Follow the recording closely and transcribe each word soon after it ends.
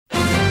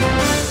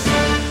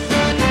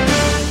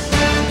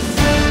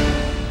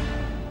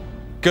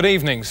Good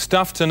evening.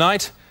 Stuff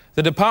tonight.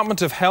 The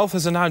Department of Health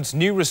has announced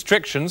new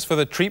restrictions for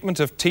the treatment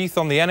of teeth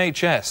on the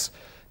NHS.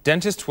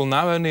 Dentists will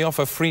now only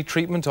offer free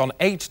treatment on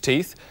 8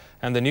 teeth,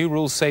 and the new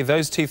rules say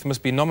those teeth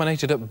must be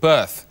nominated at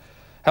birth.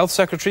 Health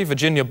Secretary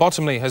Virginia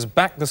Bottomley has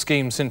backed the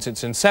scheme since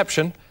its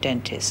inception.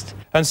 Dentist.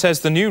 And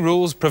says the new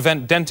rules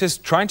prevent dentists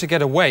trying to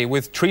get away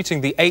with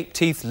treating the 8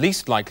 teeth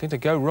least likely to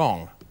go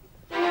wrong.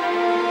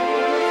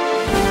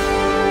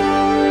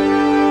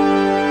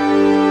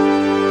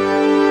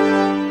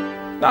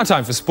 Now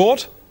time for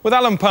sport with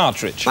Alan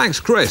Partridge. Thanks,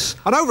 Chris.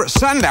 And over at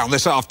Sandown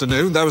this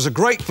afternoon, there was a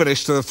great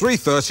finish to the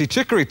 3:30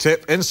 Chicory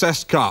Tip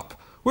Incest Cup.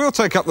 We'll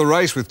take up the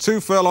race with 2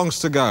 furlongs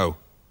to go.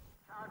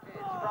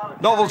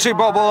 Novelty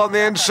Bubble on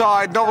the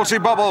inside, Novelty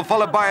Bubble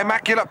followed by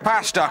Immaculate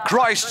Pasta,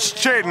 Christ's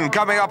Chin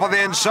coming up on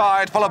the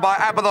inside, followed by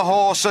Abba the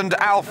Horse and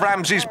Alf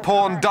Ramsey's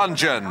Pawn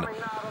Dungeon.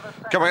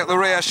 Coming up the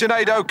rear,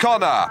 Sinead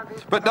O'Connor,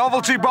 but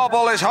Novelty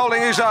Bubble is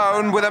holding his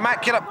own with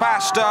Immaculate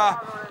Pasta,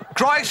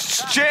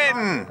 Christ's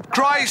Chin,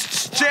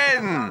 Christ's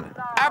Chin,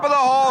 Abba the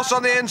Horse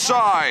on the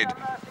inside.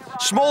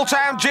 Small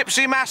Town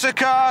Gypsy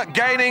Massacre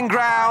gaining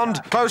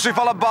ground, closely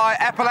followed by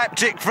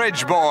Epileptic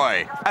Fridge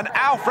Boy. And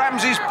Alf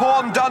Ramsey's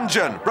Pawn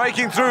Dungeon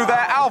breaking through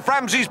there. Alf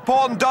Ramsey's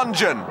Pawn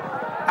Dungeon.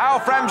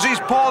 Alf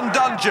Ramsey's Pawn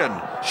Dungeon.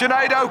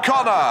 Sinead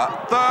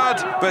O'Connor, third.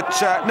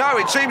 But no,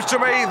 it seems to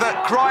me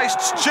that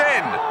Christ's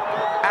Chin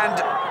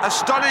and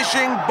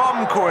Astonishing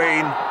Bomb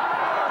Queen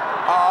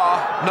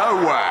are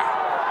nowhere,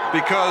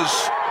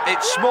 because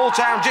it's Small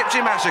Town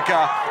Gypsy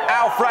Massacre,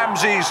 Alf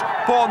Ramsey's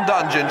Pawn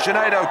Dungeon,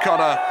 Sinead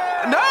O'Connor.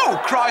 No,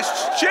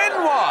 Christ's Chin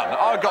won.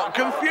 I got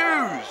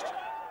confused.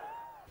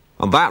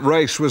 And that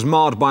race was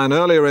marred by an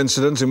earlier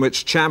incident in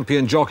which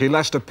champion jockey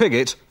Lester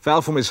Piggott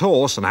fell from his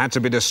horse and had to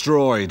be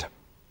destroyed.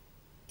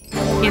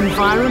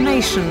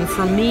 Environation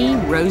from me,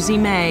 Rosie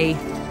May.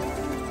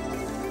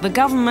 The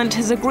government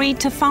has agreed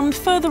to fund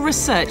further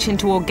research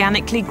into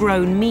organically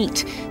grown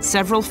meat.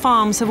 Several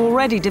farms have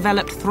already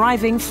developed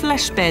thriving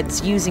flesh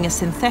beds using a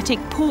synthetic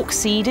pork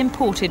seed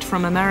imported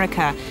from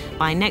America.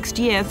 By next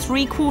year,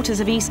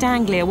 3/4 of East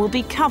Anglia will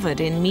be covered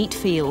in meat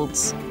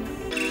fields.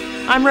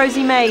 I'm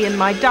Rosie May and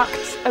my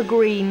ducts are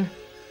green.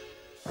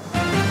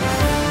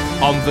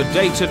 On the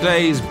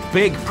Day-to-Day's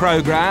big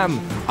programme,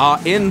 our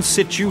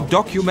in-situ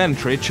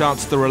documentary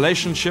charts the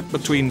relationship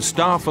between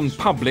staff and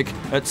public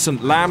at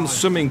St Lamb's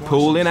Swimming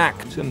Pool in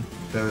Acton.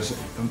 There was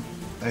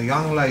a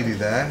young lady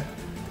there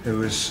who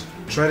was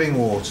treading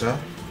water.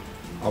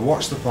 I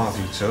watched the path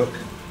you took,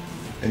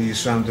 and you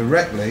swam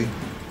directly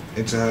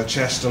into her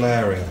chestal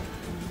area.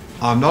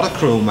 I'm not a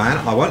cruel man.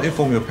 I won't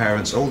inform your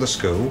parents or the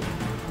school,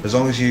 as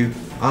long as you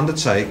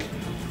undertake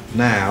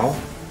now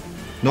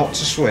not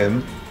to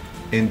swim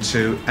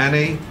into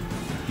any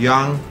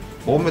young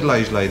or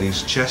middle-aged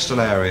lady's chestal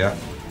area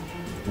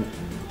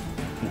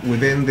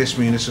within this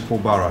municipal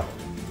borough.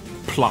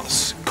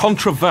 Plus,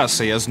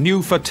 controversy as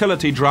new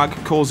fertility drug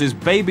causes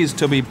babies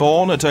to be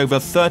born at over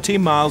 30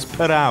 miles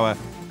per hour.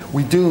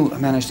 We do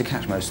manage to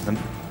catch most of them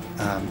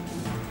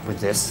with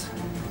this,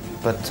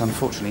 but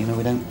unfortunately,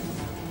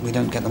 we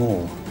don't get them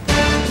all.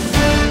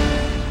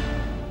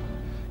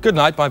 Good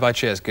night, bye-bye,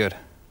 cheers, good.